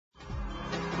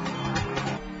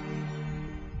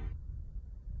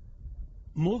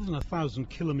More than 1,000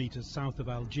 kilometres south of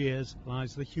Algiers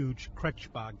lies the huge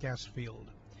Krechba gas field.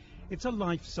 It's a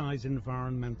life-size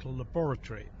environmental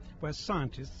laboratory where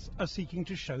scientists are seeking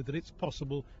to show that it's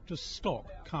possible to stop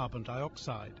carbon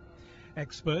dioxide.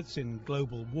 Experts in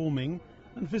global warming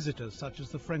and visitors such as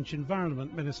the French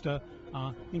Environment Minister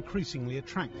are increasingly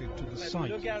attracted to the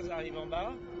site.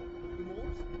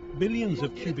 Billions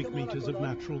of cubic metres of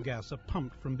natural gas are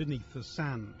pumped from beneath the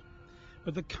sand.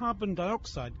 But the carbon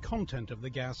dioxide content of the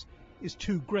gas is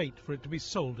too great for it to be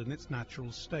sold in its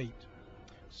natural state.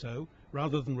 So,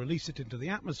 rather than release it into the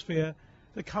atmosphere,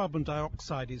 the carbon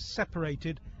dioxide is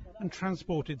separated and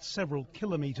transported several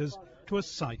kilometres to a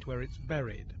site where it's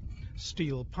buried.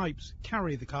 Steel pipes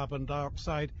carry the carbon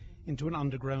dioxide into an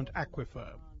underground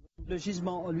aquifer. The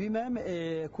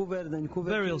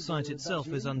burial site itself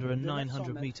is under a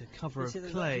 900-metre cover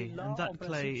of clay, and that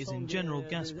clay is in general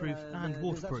gas-proof and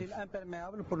waterproof.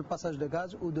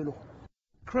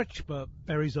 Krechba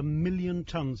buries 1 million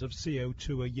tonnes of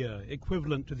CO2 a year,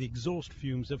 equivalent to the exhaust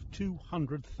fumes of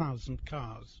 200,000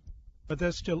 cars. But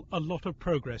there's still a lot of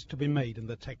progress to be made in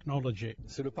the technology.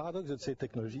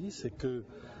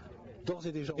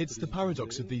 It's the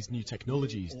paradox of these new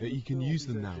technologies that you can use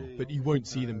them now, but you won't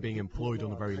see them being employed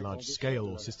on a very large scale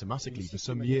or systematically for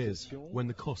some years, when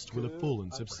the cost will have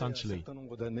fallen substantially.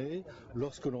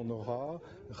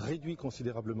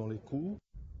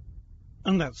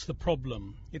 And that's the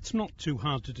problem. It's not too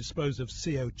hard to dispose of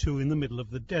CO2 in the middle of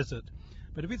the desert,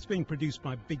 but if it's being produced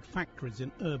by big factories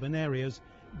in urban areas,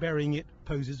 burying it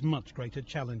poses much greater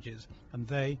challenges, and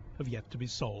they have yet to be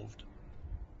solved.